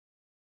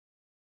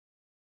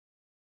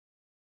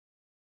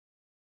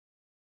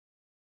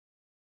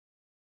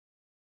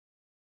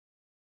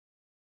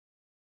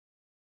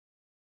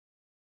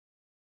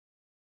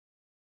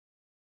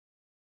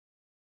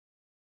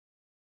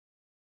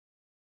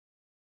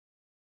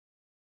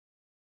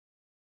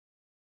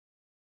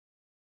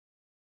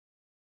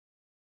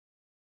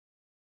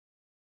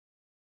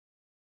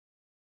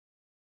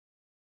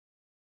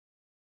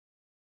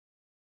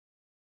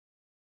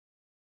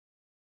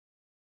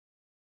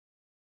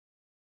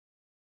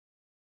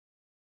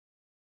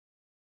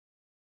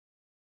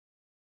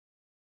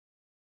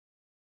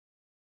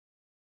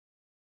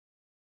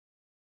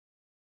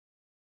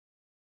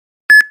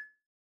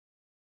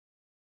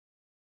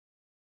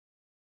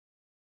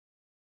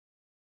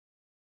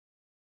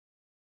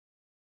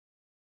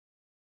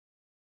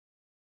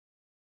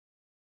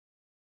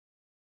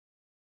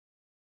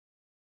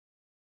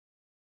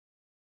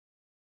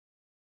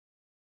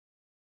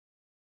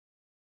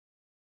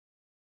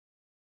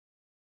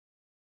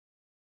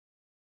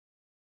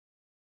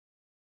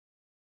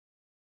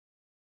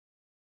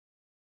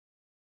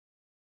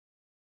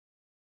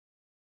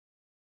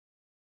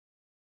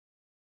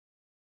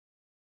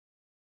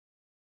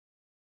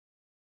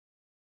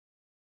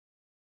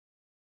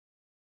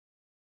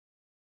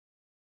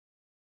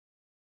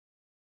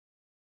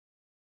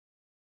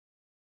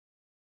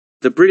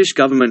The British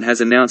government has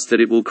announced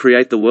that it will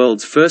create the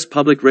world's first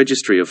public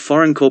registry of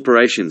foreign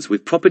corporations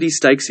with property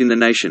stakes in the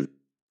nation.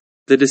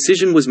 The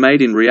decision was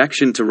made in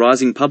reaction to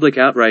rising public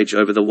outrage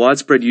over the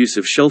widespread use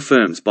of shell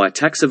firms by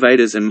tax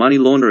evaders and money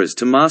launderers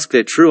to mask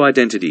their true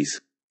identities.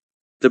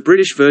 The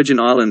British Virgin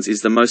Islands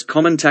is the most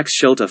common tax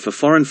shelter for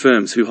foreign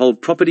firms who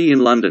hold property in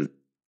London.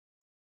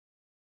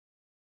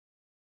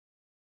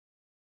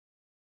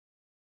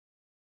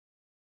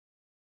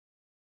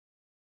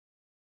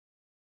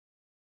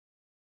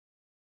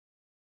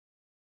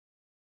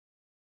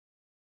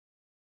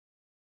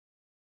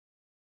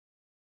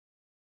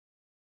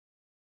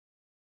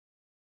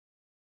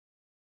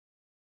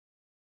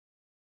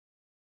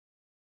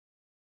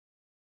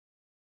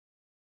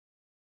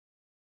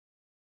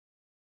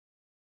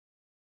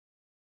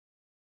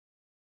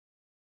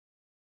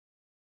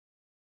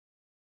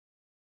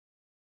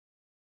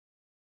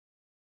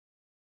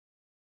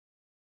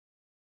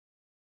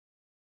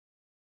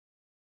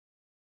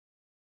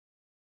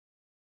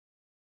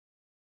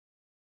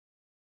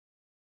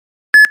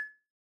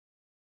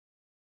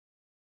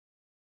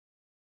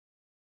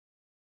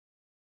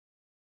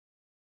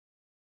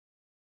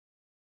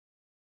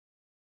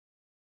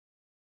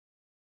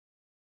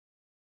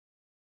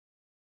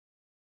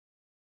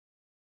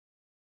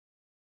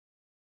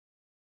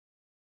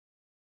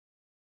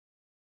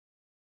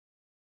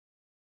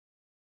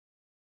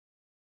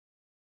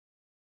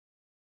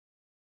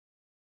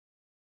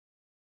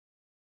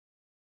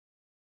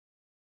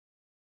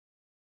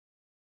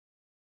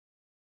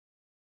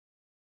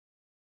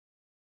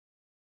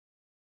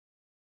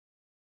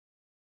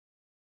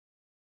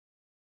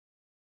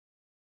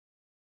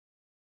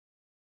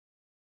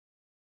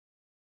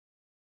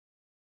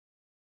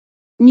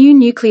 New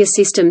nuclear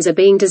systems are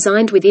being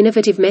designed with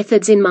innovative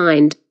methods in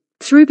mind.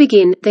 Through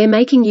Begin, they're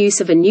making use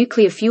of a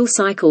nuclear fuel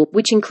cycle,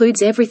 which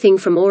includes everything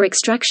from ore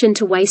extraction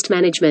to waste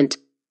management.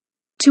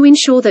 To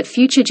ensure that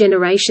future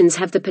generations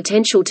have the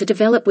potential to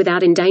develop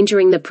without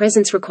endangering the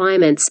present's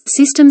requirements,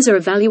 systems are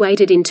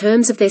evaluated in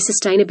terms of their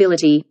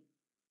sustainability.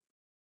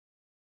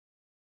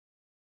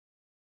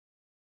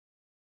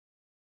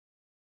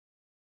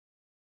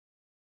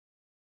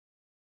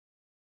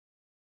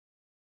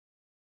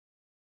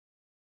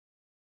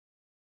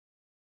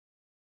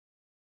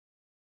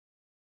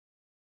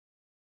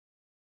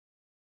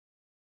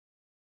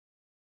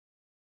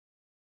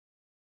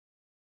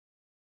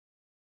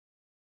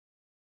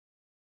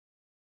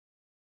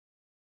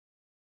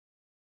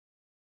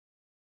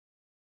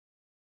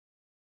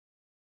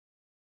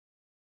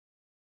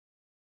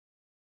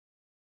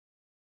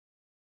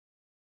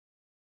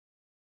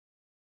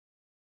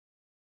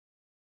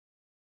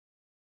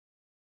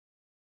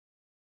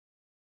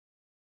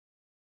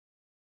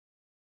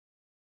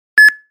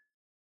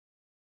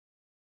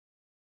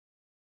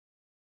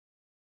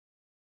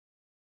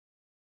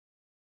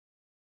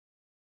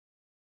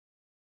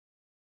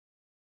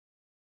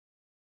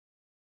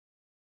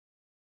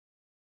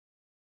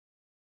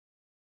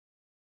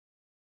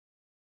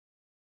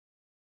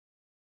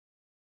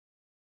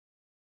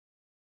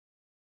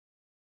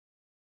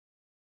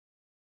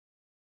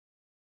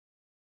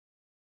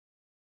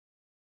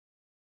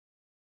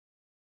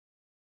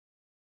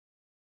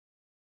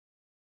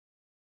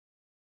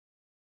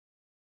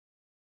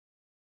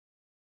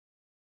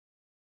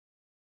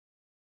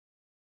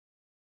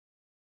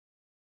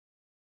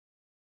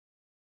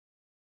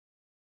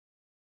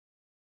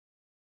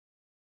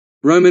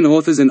 Roman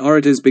authors and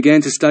orators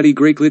began to study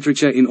Greek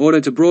literature in order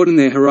to broaden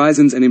their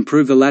horizons and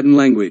improve the Latin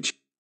language.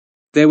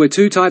 There were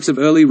two types of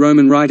early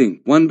Roman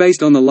writing, one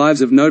based on the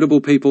lives of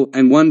notable people,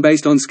 and one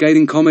based on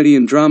scathing comedy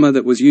and drama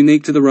that was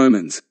unique to the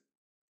Romans.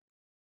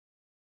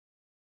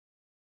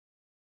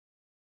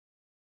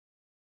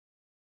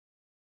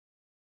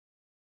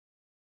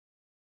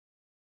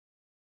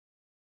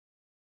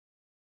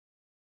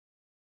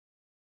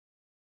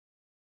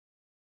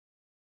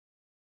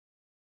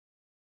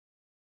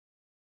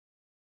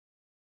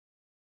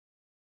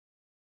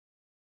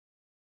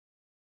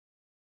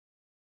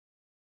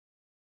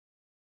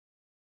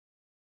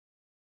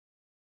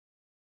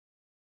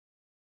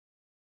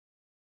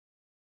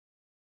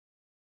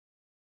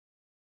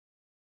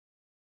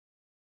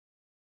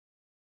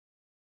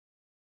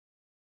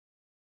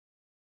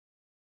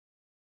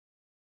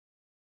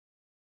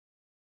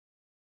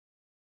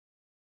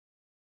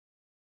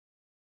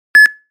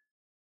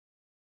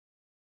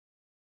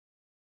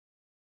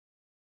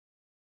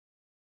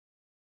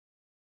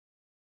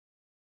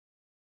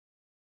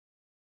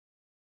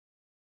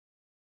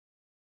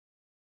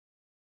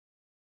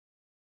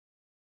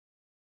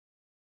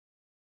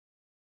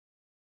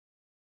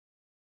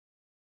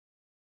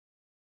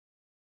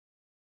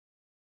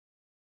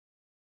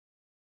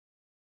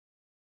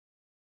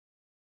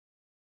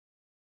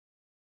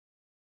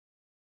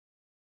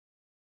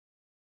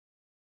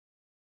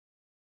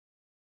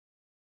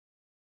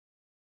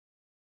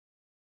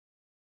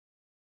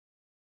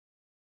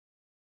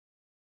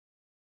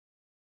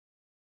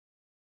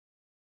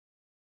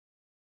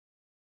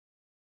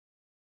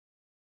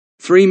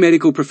 3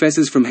 medical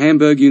professors from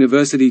Hamburg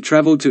University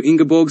traveled to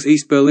Ingeborg's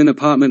East Berlin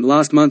apartment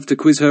last month to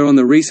quiz her on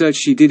the research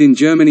she did in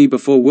Germany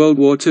before World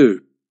War II.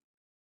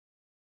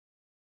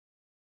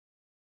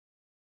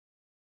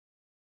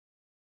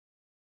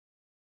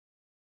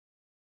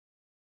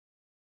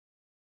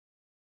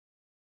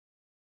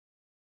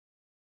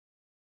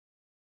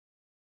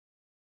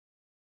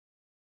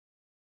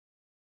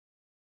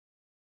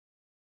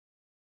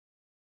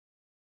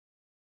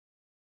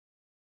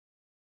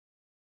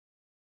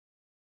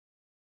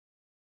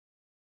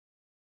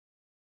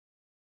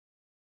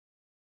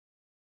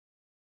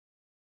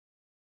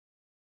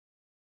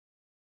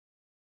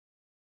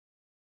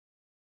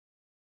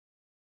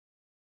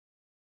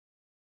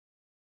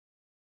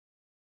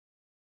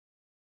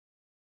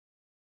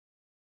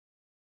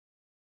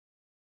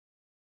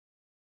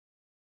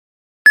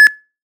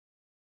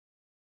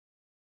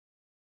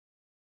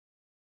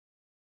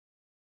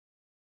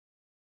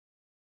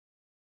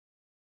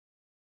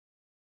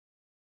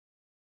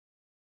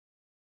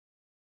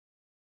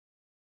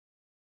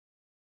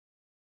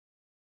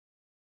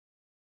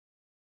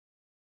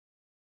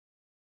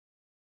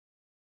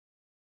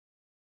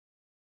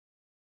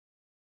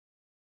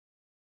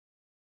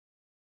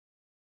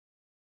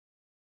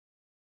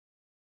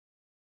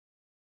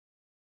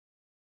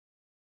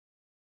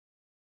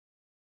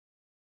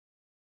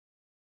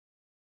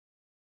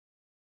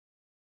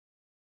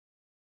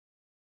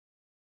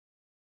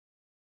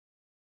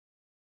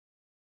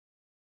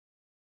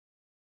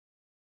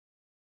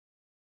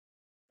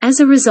 As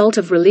a result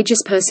of religious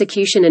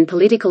persecution and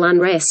political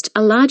unrest,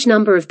 a large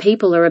number of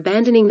people are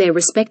abandoning their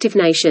respective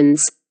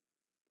nations.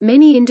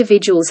 Many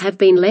individuals have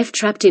been left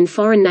trapped in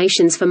foreign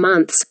nations for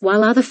months,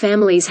 while other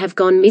families have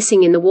gone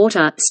missing in the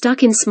water,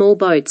 stuck in small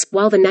boats,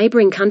 while the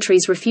neighboring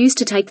countries refuse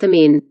to take them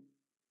in.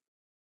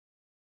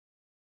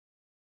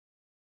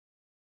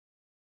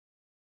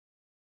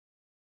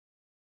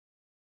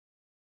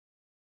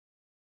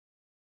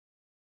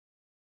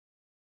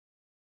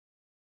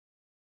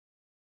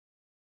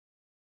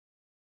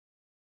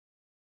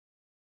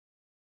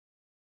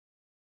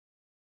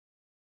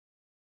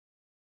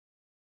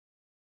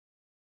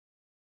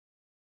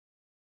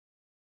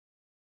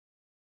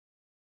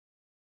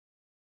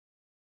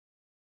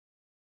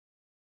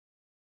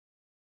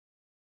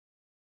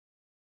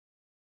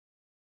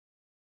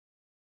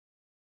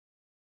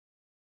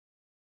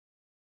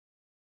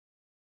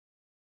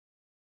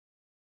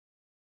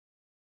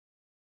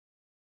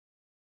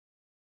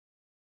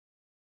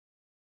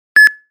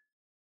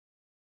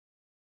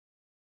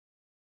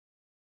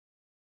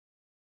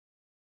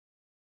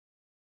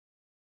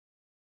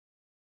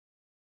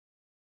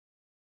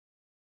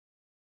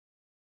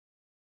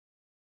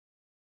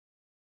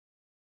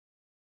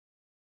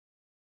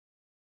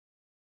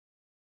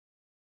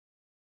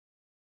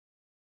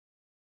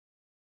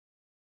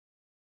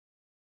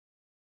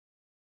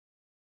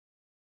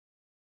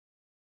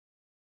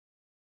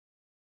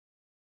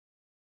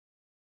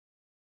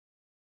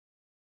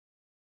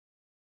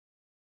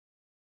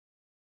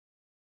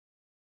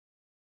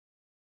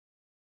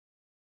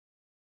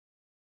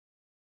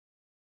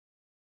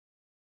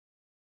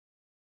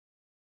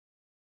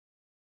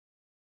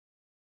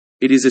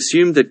 It is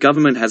assumed that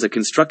government has a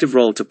constructive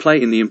role to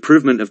play in the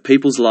improvement of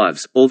people's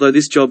lives, although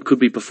this job could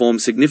be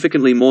performed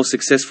significantly more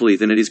successfully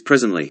than it is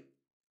presently.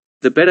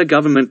 The Better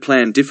Government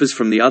Plan differs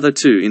from the other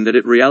two in that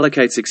it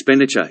reallocates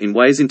expenditure in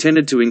ways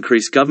intended to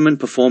increase government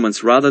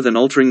performance rather than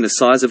altering the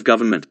size of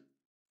government.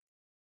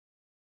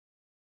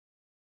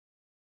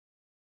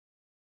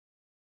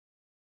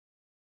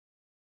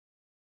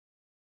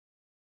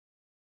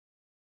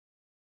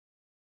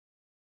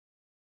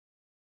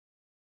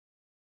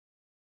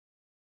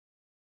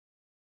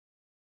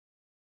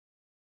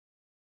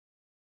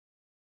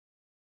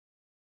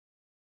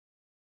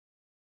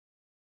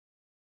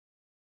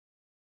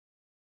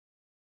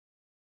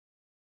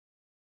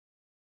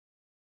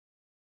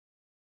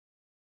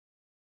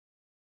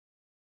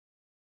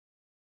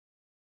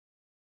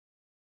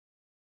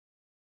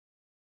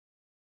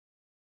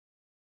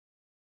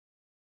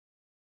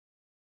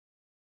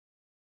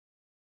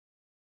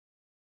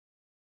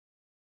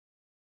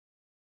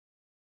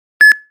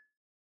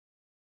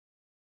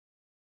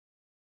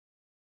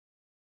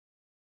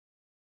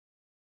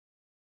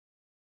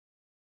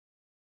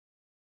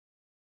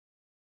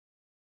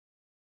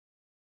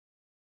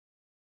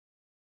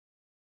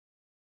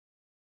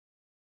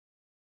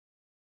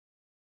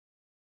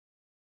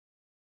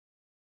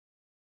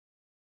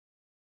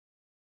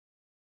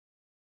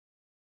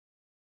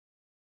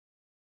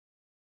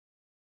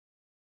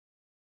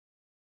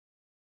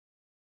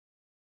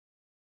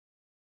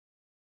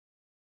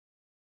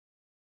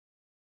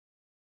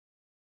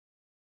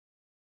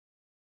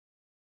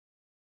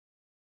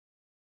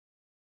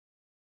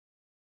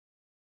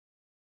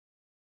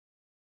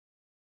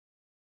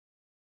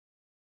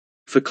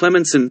 For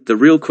Clemenson, the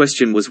real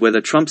question was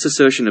whether Trump's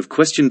assertion of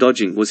question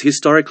dodging was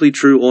historically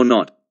true or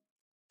not.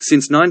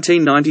 Since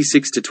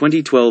 1996 to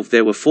 2012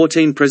 there were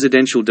 14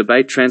 presidential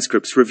debate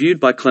transcripts reviewed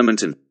by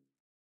Clemenson.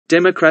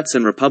 Democrats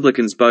and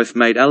Republicans both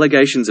made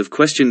allegations of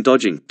question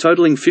dodging,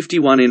 totaling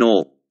 51 in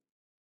all.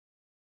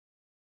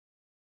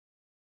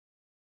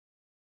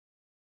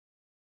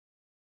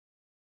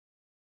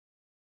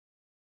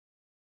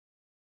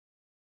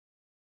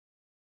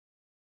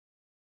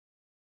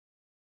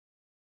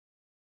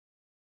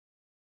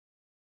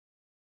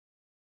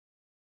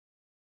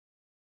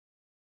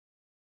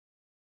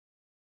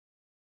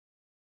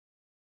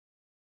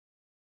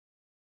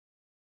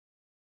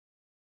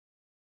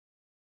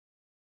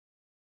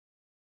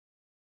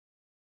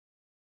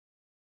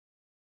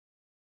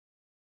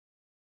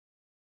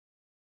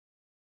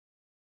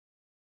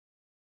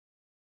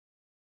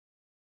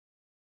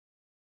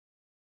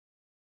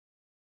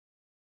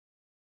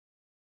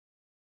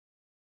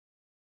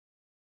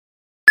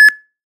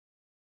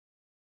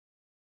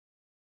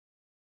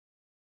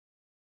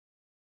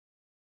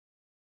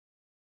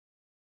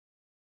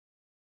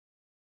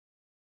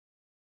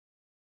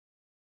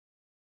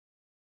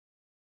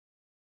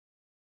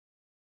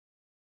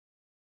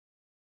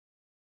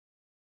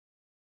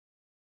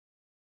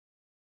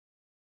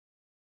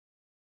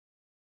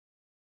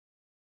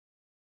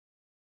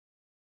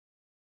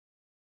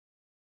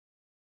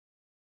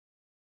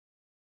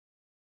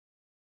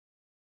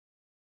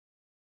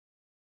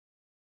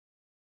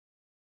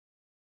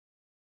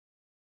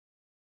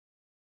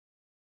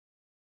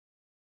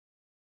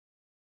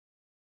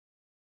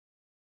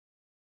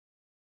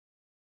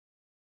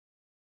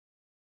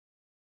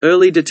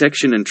 Early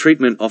detection and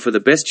treatment offer the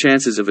best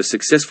chances of a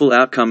successful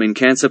outcome in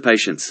cancer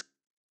patients.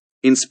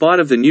 In spite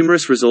of the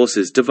numerous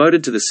resources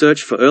devoted to the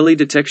search for early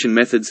detection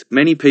methods,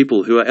 many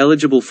people who are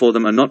eligible for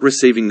them are not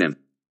receiving them.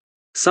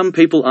 Some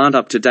people aren't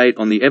up to date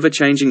on the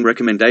ever-changing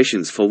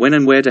recommendations for when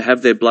and where to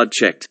have their blood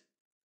checked.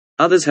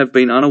 Others have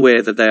been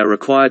unaware that they are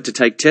required to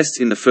take tests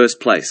in the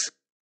first place.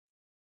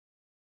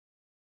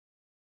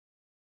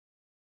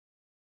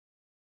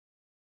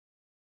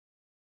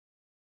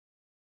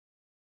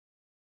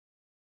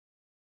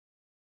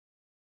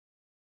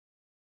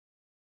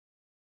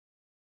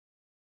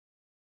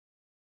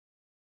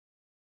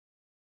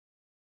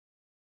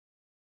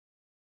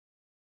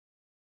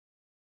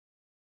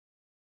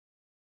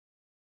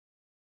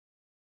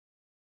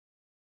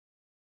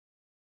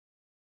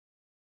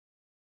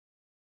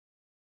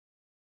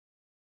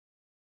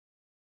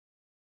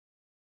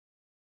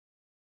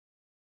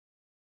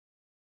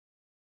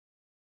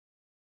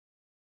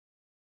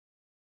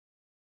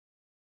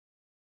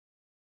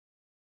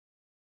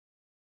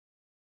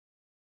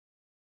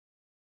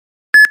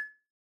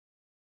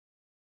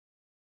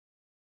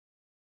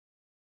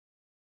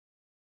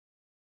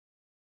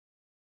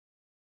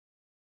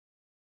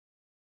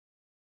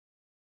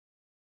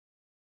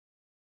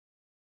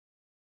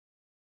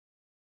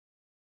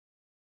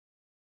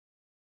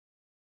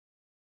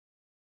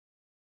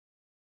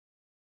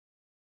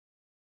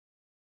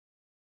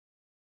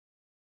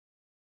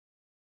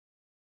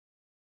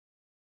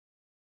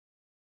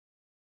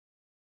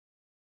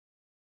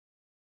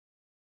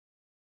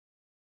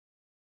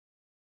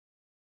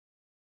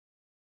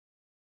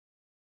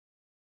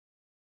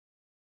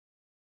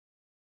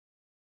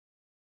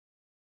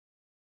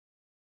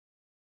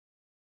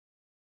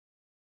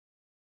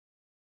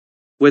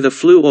 Whether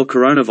flu or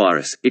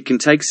coronavirus, it can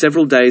take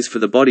several days for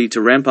the body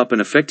to ramp up an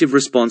effective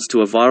response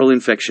to a viral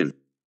infection.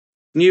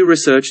 New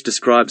research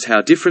describes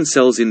how different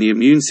cells in the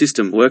immune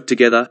system work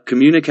together,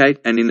 communicate,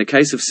 and in the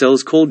case of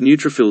cells called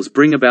neutrophils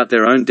bring about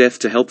their own death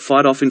to help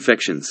fight off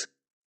infections.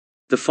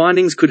 The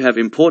findings could have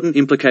important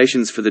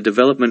implications for the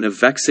development of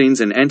vaccines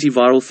and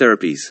antiviral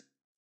therapies.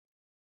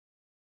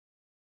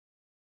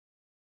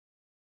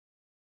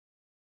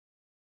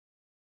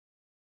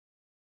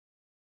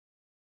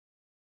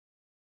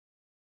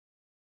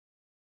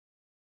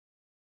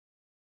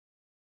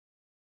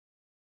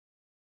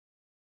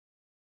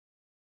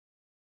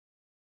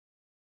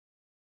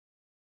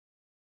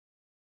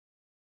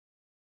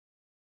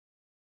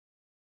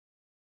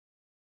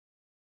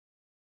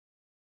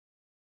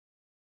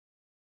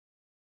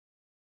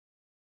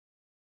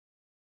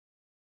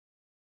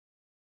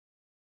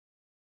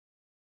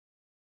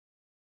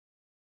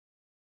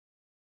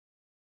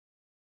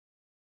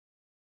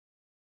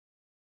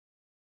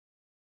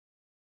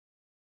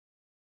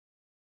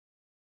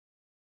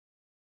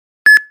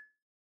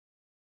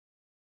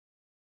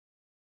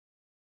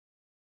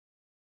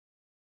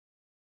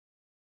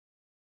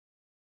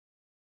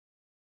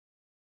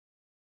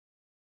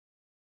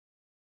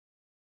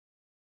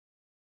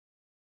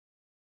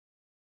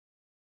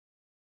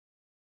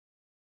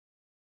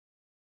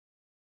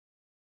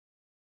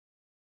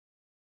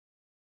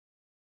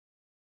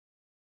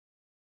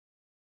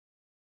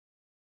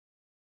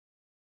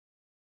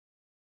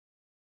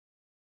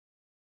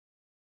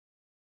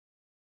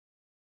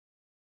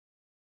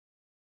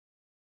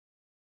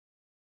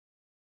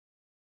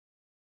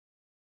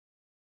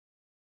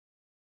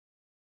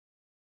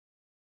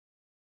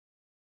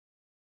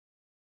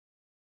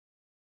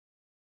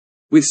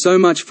 With so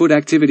much foot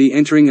activity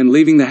entering and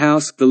leaving the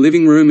house, the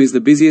living room is the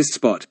busiest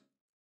spot.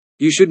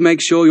 You should make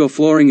sure your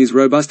flooring is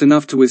robust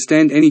enough to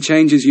withstand any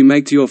changes you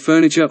make to your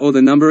furniture or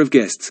the number of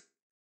guests.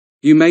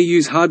 You may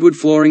use hardwood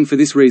flooring for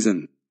this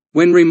reason.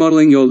 When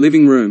remodeling your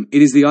living room,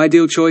 it is the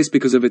ideal choice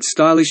because of its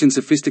stylish and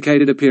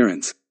sophisticated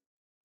appearance.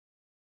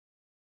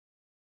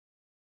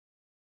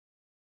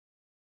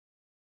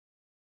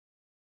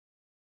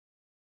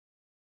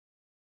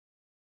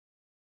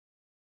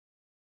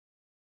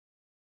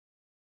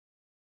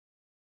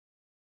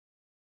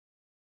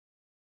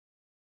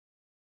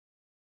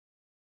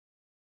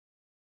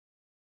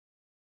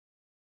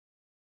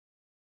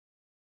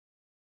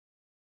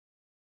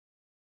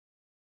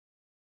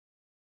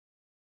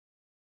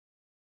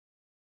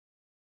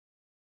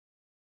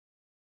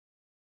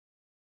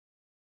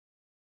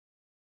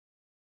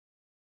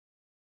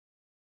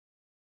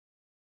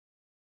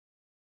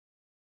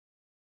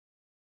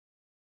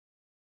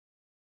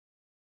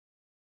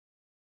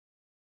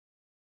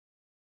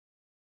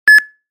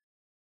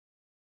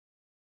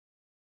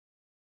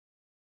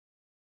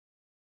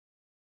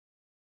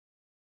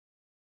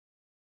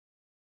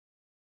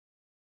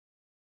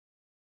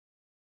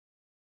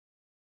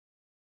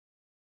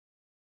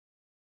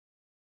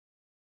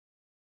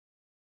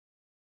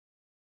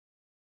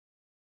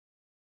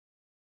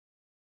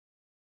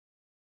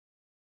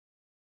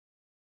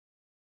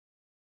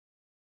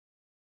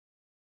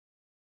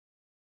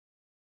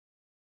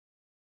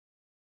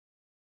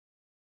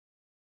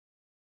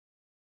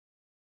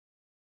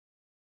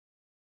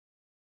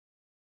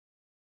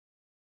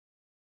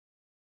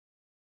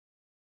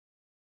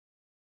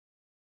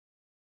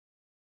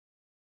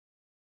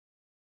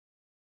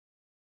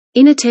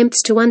 In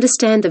attempts to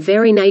understand the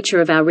very nature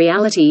of our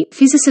reality,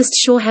 physicists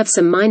sure have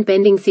some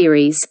mind-bending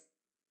theories.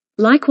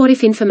 Like what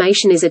if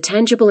information is a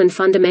tangible and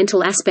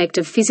fundamental aspect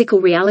of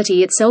physical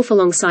reality itself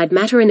alongside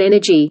matter and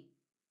energy?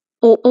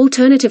 Or,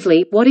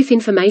 alternatively, what if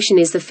information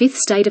is the fifth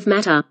state of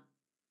matter?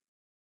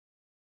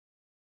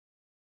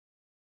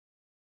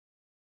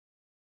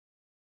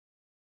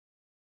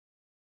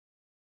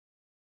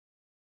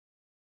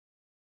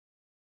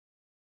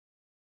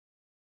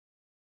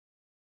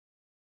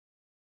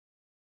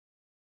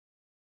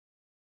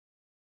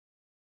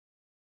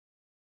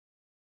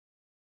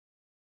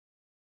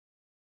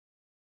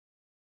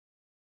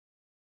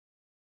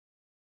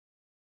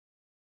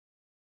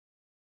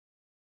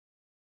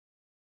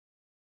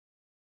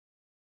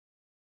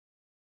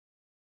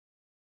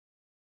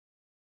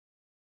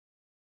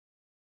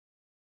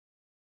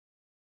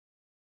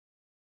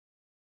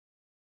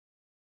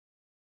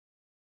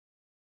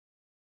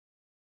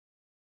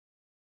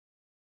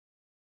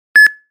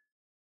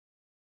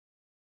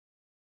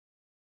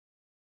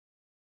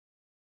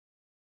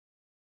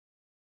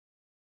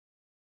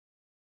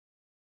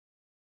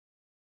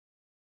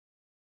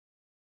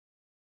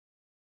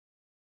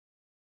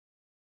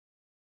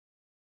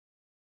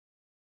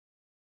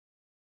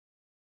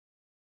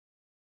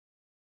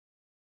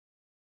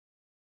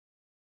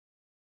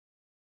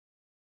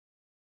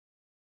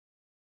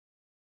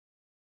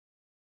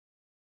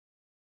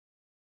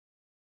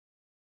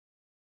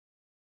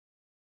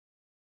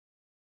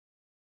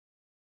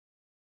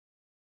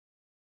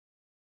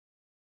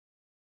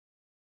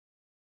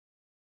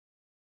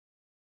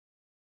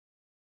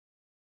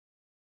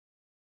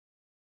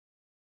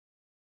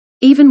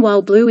 Even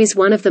while blue is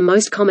one of the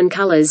most common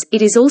colors,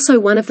 it is also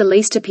one of the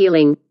least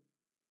appealing.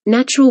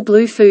 Natural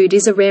blue food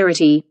is a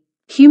rarity.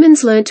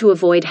 Humans learned to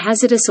avoid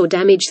hazardous or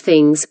damaged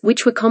things,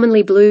 which were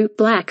commonly blue,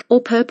 black,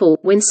 or purple,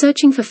 when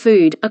searching for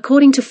food,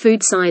 according to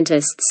food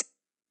scientists.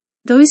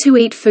 Those who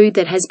eat food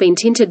that has been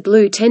tinted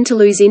blue tend to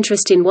lose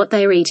interest in what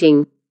they are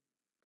eating.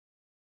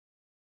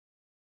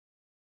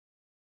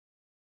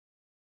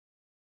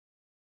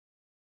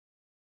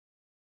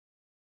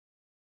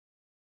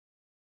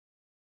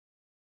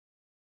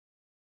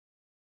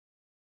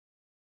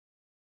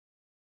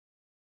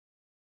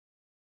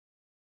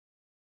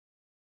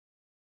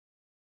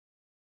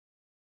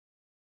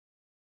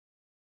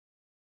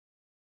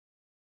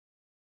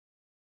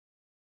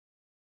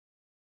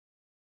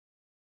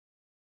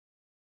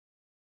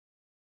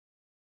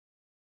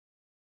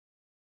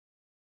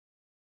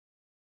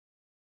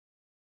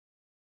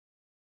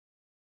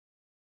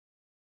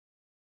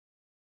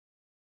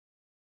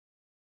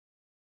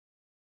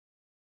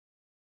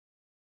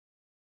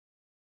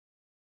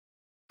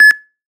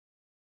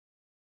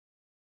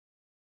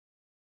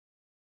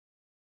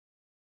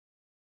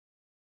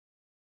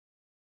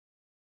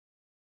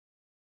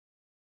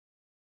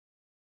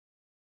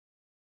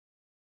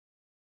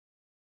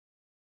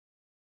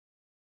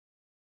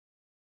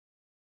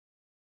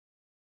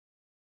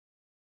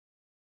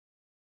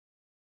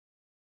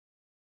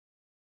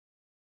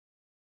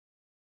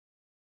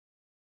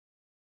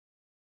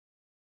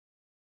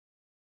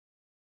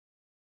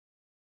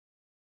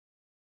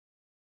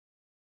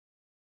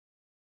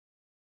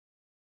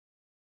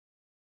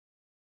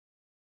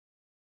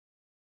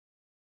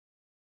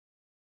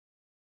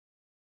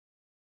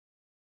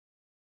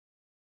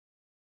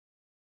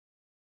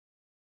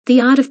 The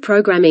art of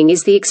programming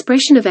is the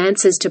expression of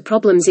answers to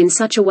problems in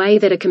such a way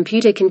that a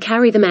computer can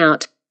carry them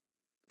out.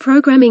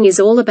 Programming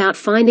is all about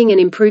finding and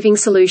improving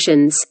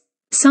solutions.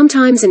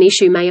 Sometimes an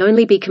issue may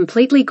only be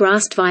completely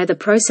grasped via the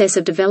process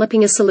of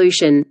developing a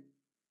solution.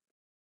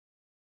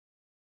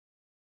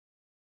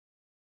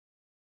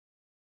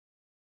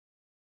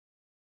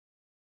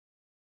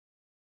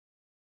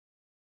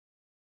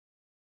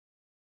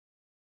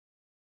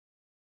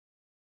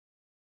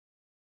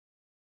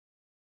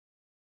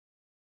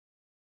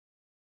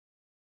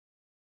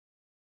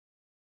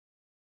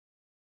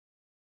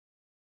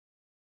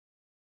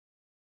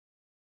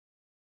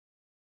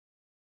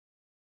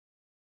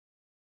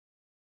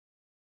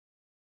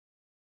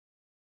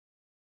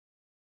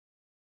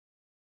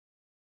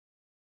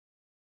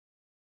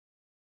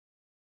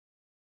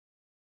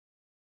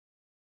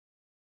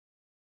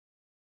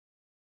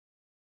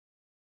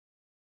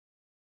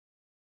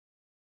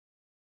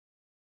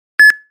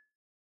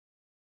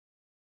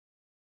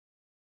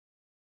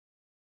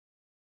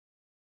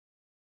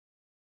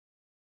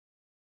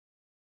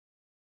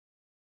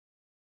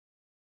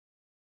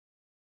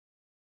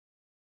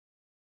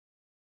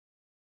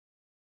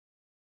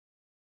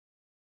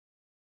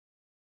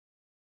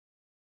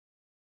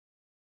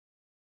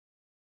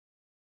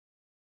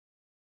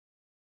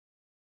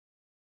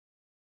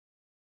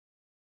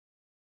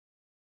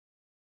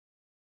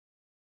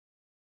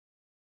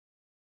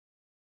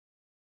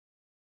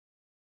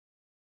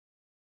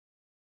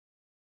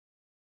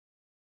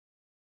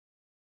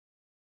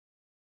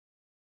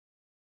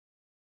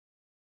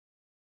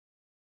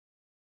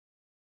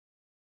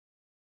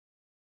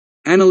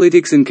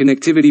 Analytics and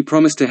connectivity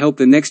promise to help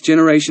the next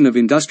generation of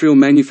industrial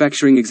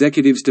manufacturing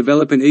executives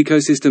develop an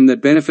ecosystem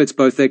that benefits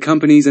both their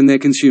companies and their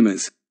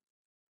consumers.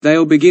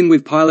 They'll begin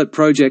with pilot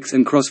projects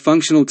and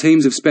cross-functional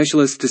teams of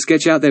specialists to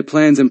sketch out their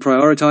plans and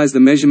prioritize the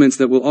measurements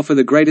that will offer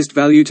the greatest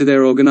value to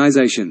their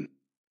organization.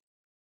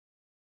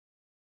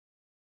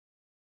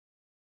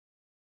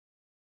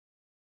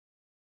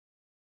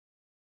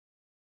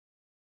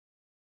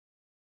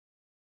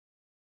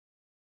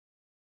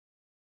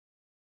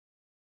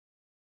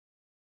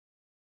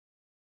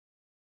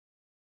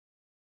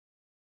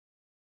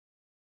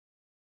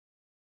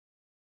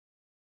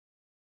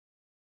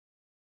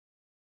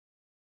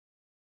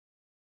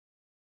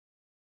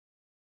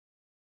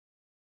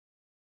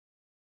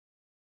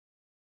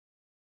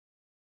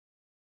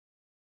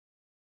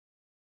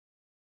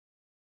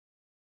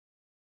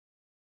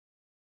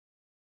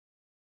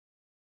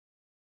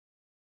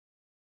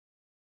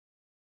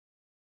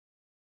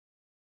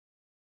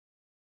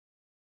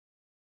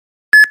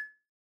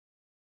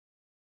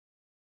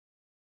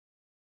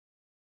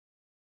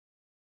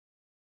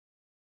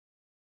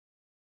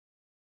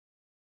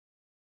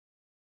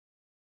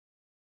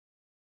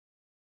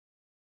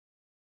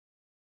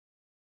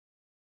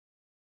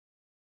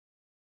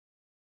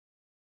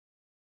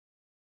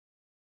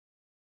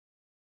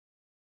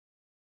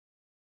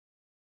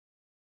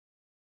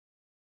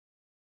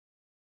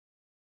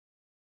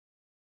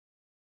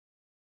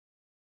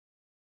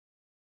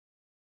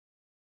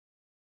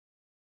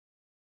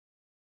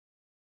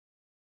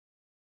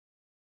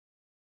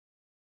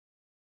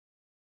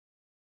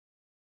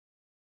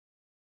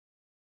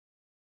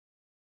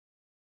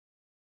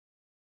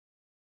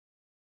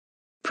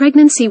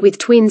 Pregnancy with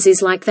twins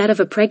is like that of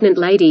a pregnant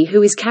lady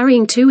who is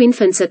carrying two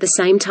infants at the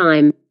same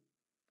time.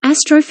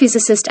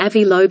 Astrophysicist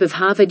Avi Loeb of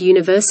Harvard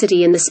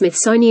University and the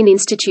Smithsonian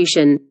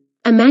Institution.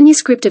 A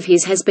manuscript of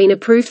his has been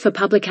approved for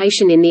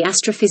publication in the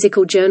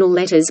astrophysical journal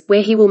Letters,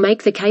 where he will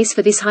make the case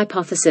for this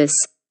hypothesis.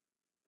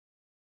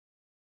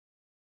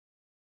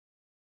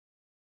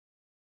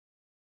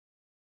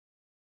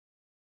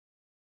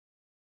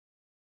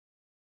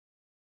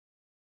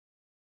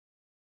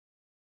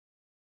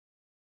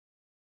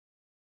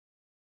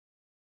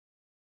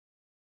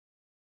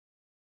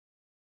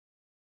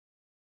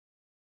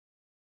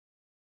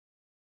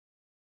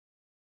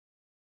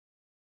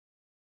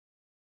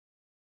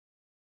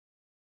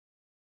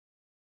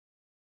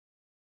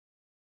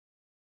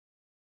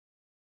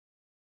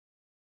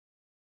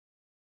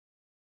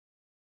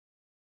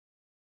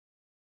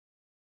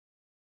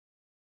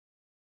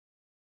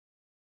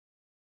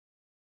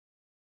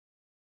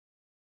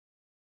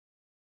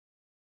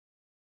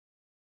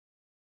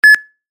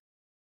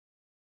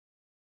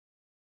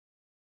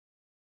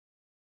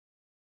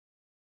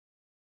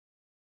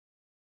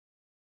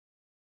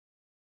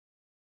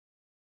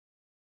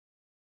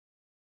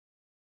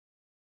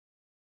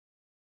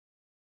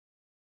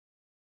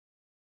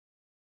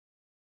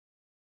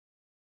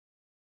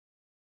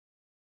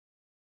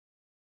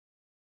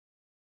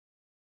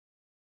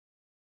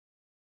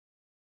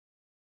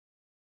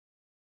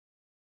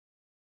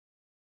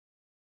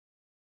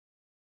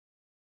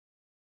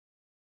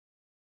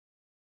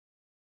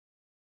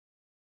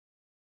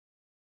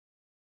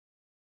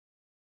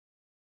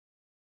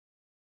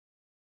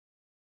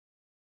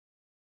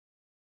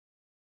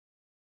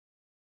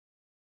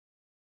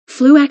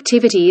 Flu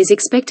activity is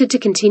expected to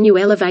continue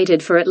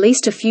elevated for at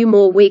least a few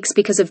more weeks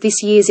because of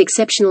this year's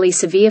exceptionally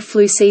severe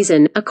flu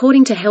season,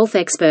 according to health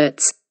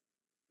experts.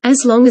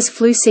 As long as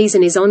flu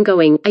season is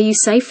ongoing, are you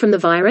safe from the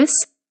virus?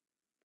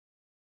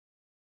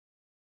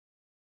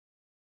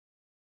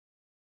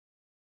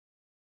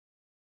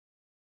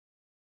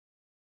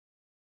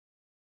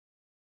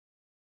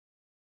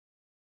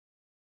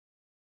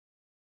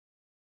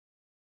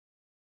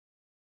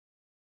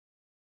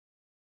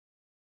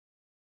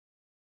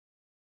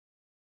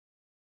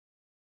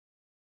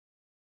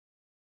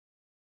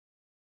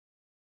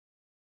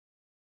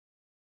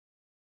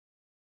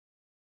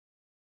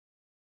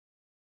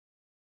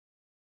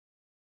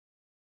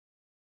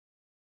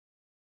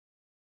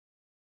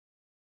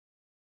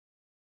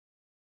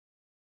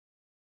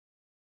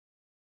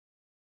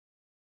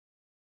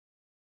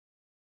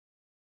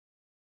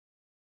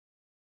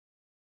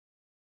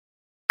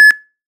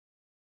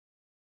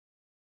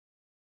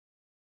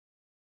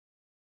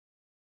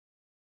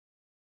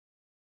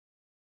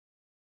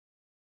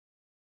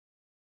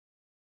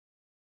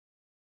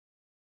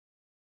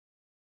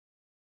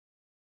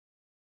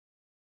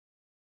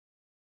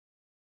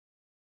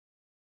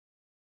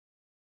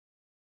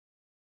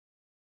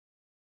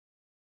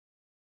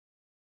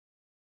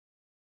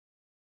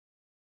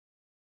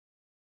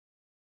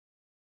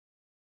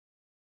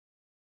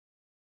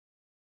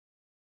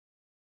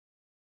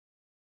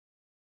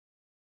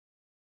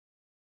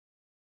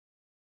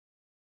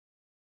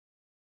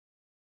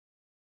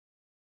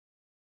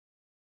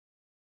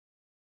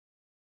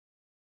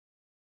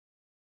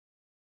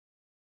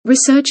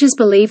 Researchers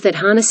believe that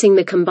harnessing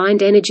the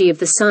combined energy of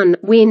the sun,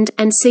 wind,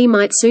 and sea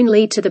might soon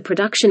lead to the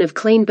production of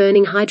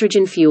clean-burning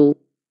hydrogen fuel.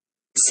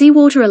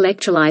 Seawater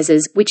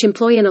electrolyzers, which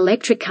employ an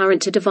electric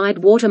current to divide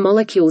water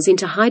molecules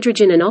into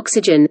hydrogen and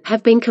oxygen,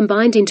 have been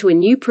combined into a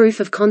new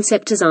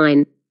proof-of-concept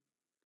design.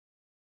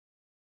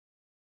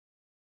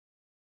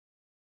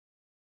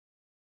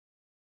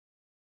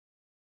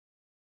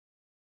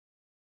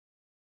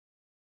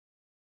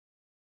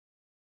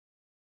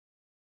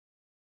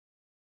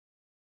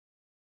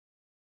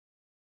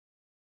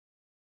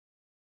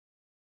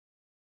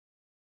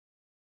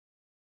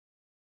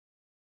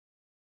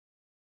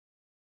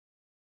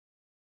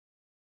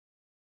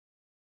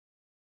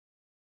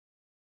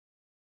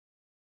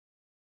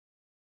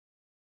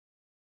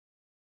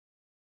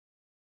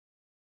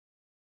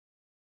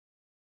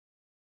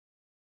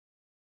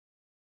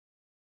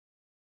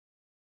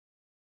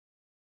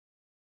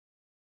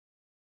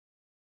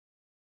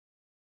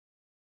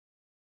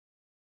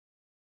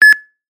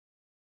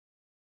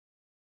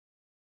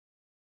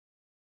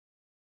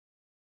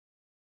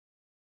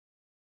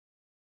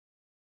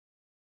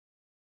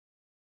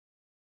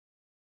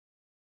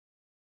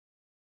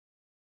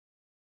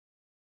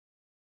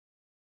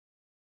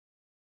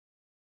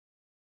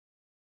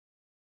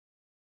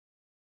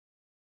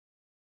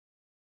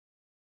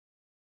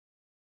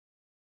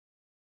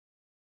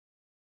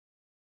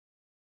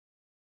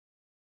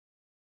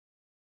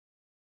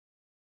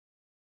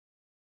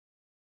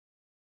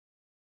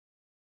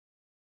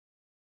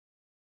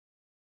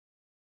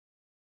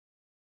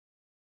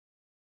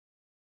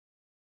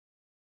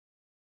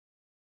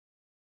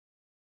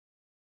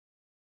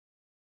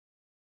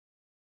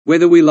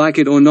 Whether we like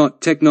it or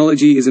not,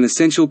 technology is an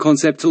essential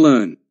concept to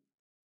learn.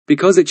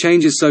 Because it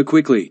changes so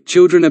quickly,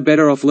 children are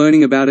better off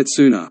learning about it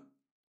sooner.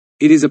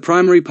 It is a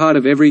primary part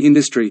of every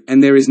industry,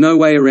 and there is no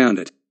way around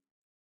it.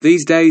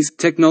 These days,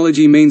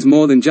 technology means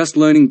more than just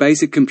learning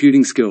basic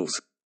computing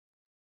skills.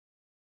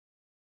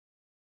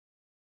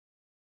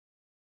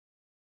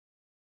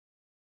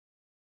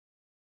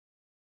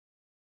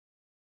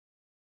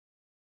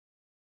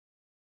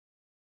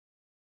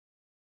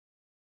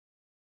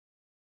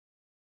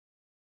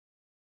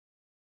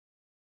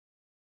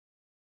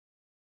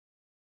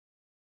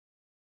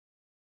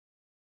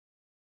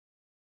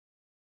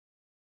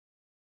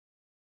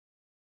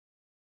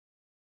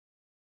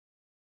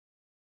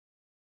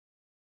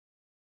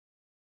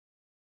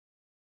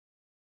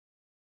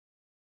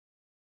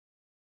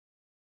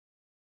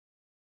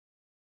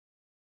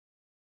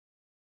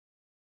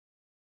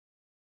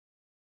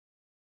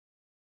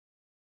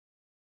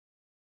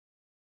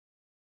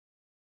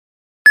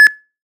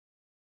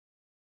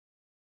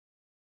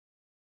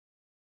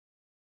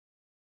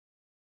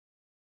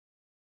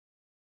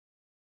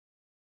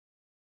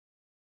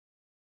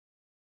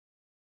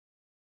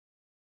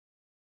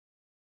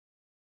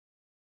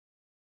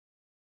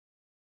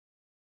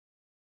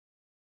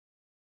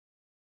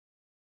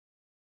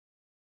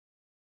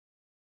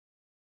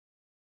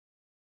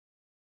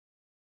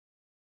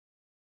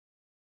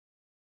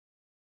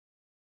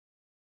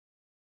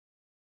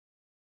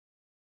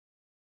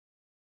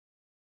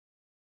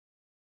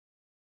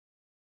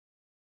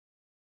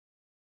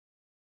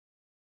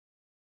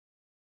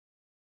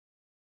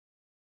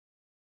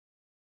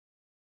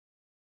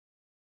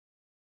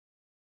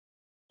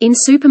 In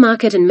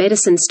supermarket and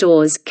medicine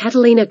stores,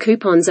 Catalina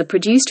coupons are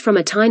produced from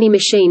a tiny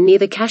machine near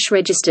the cash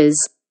registers.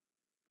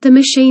 The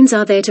machines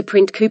are there to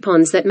print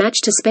coupons that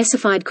match to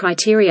specified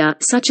criteria,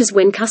 such as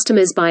when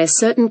customers buy a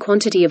certain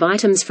quantity of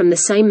items from the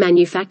same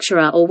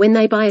manufacturer or when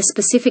they buy a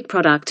specific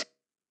product.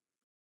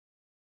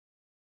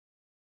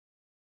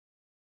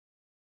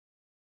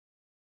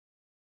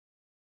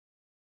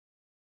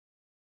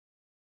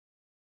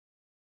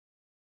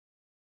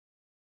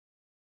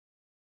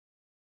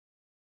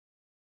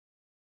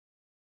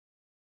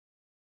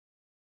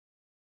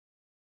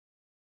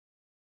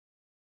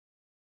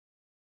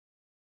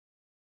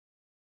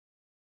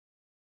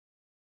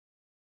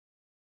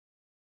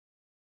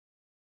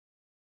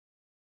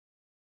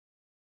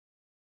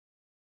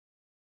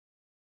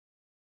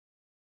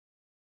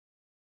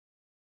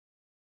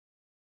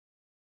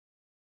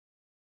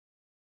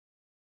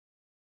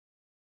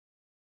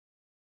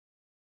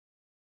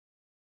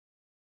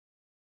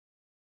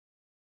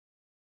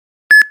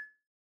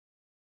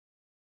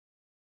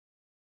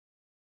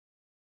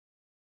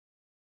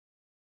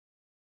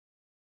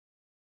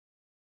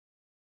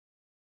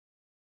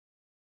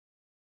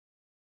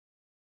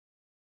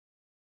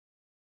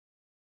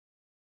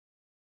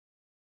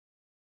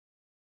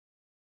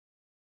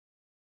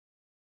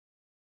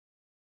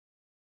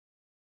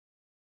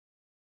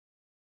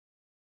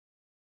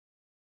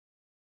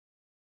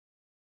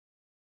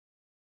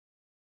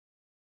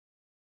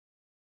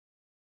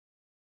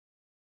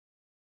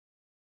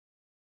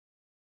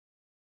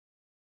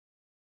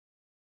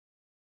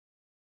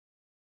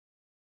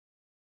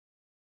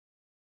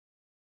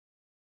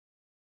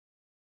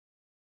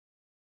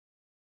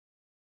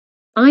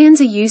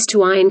 Irons are used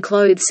to iron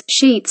clothes,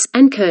 sheets,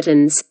 and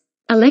curtains.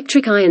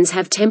 Electric irons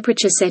have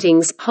temperature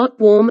settings: hot,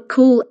 warm,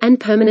 cool, and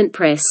permanent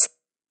press.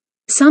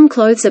 Some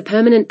clothes are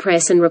permanent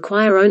press and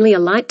require only a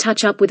light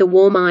touch-up with a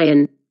warm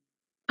iron.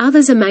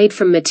 Others are made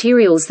from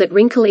materials that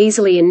wrinkle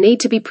easily and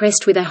need to be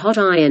pressed with a hot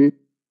iron.